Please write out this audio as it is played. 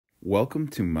Welcome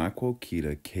to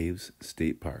Maquoketa Caves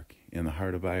State Park in the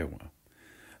heart of Iowa,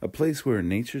 a place where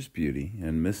nature's beauty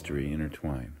and mystery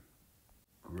intertwine.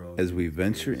 As we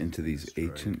venture into these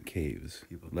ancient caves,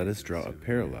 let us draw a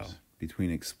parallel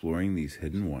between exploring these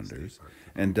hidden wonders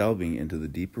and delving into the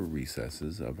deeper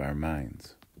recesses of our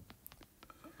minds.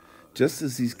 Just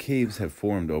as these caves have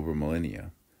formed over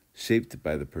millennia, shaped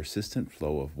by the persistent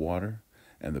flow of water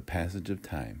and the passage of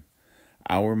time,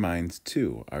 our minds,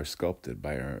 too, are sculpted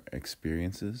by our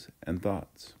experiences and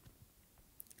thoughts.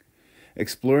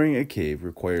 Exploring a cave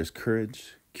requires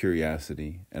courage,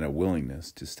 curiosity, and a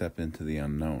willingness to step into the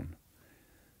unknown.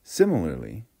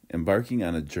 Similarly, embarking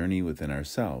on a journey within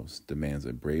ourselves demands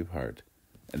a brave heart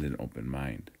and an open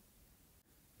mind.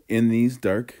 In these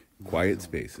dark, quiet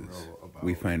spaces,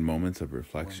 we find moments of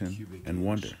reflection and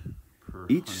wonder.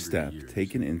 Each step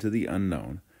taken into the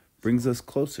unknown brings us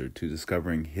closer to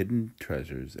discovering hidden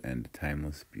treasures and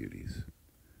timeless beauties.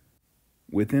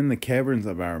 Within the caverns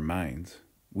of our minds,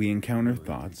 we encounter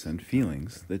thoughts and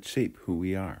feelings that shape who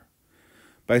we are.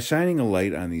 By shining a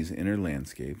light on these inner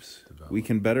landscapes, we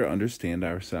can better understand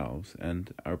ourselves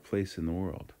and our place in the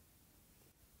world.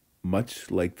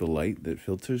 Much like the light that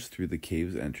filters through the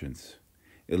cave's entrance,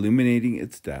 illuminating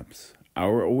its depths,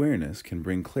 our awareness can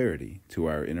bring clarity to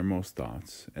our innermost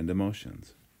thoughts and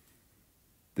emotions.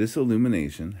 This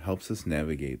illumination helps us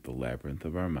navigate the labyrinth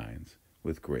of our minds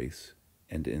with grace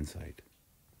and insight.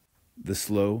 The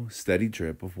slow, steady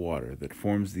drip of water that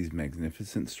forms these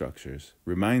magnificent structures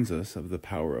reminds us of the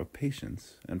power of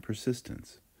patience and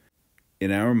persistence.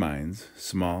 In our minds,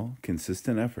 small,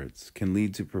 consistent efforts can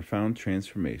lead to profound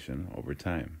transformation over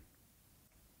time.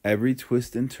 Every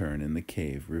twist and turn in the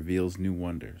cave reveals new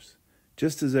wonders,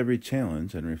 just as every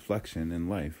challenge and reflection in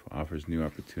life offers new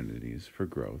opportunities for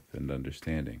growth and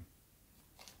understanding.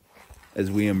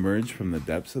 As we emerge from the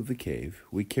depths of the cave,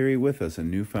 we carry with us a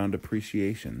newfound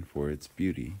appreciation for its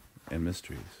beauty and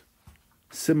mysteries.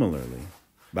 Similarly,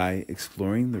 by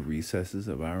exploring the recesses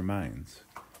of our minds,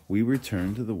 we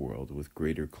return to the world with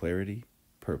greater clarity,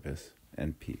 purpose,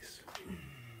 and peace.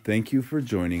 Thank you for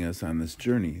joining us on this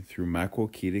journey through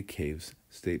Maquoketa Caves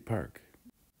State Park.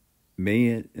 May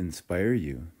it inspire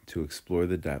you to explore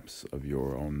the depths of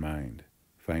your own mind,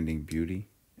 finding beauty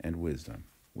and wisdom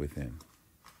within.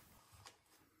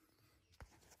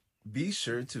 Be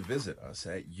sure to visit us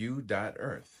at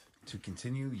You.Earth to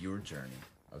continue your journey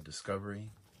of discovery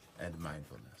and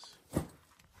mindfulness.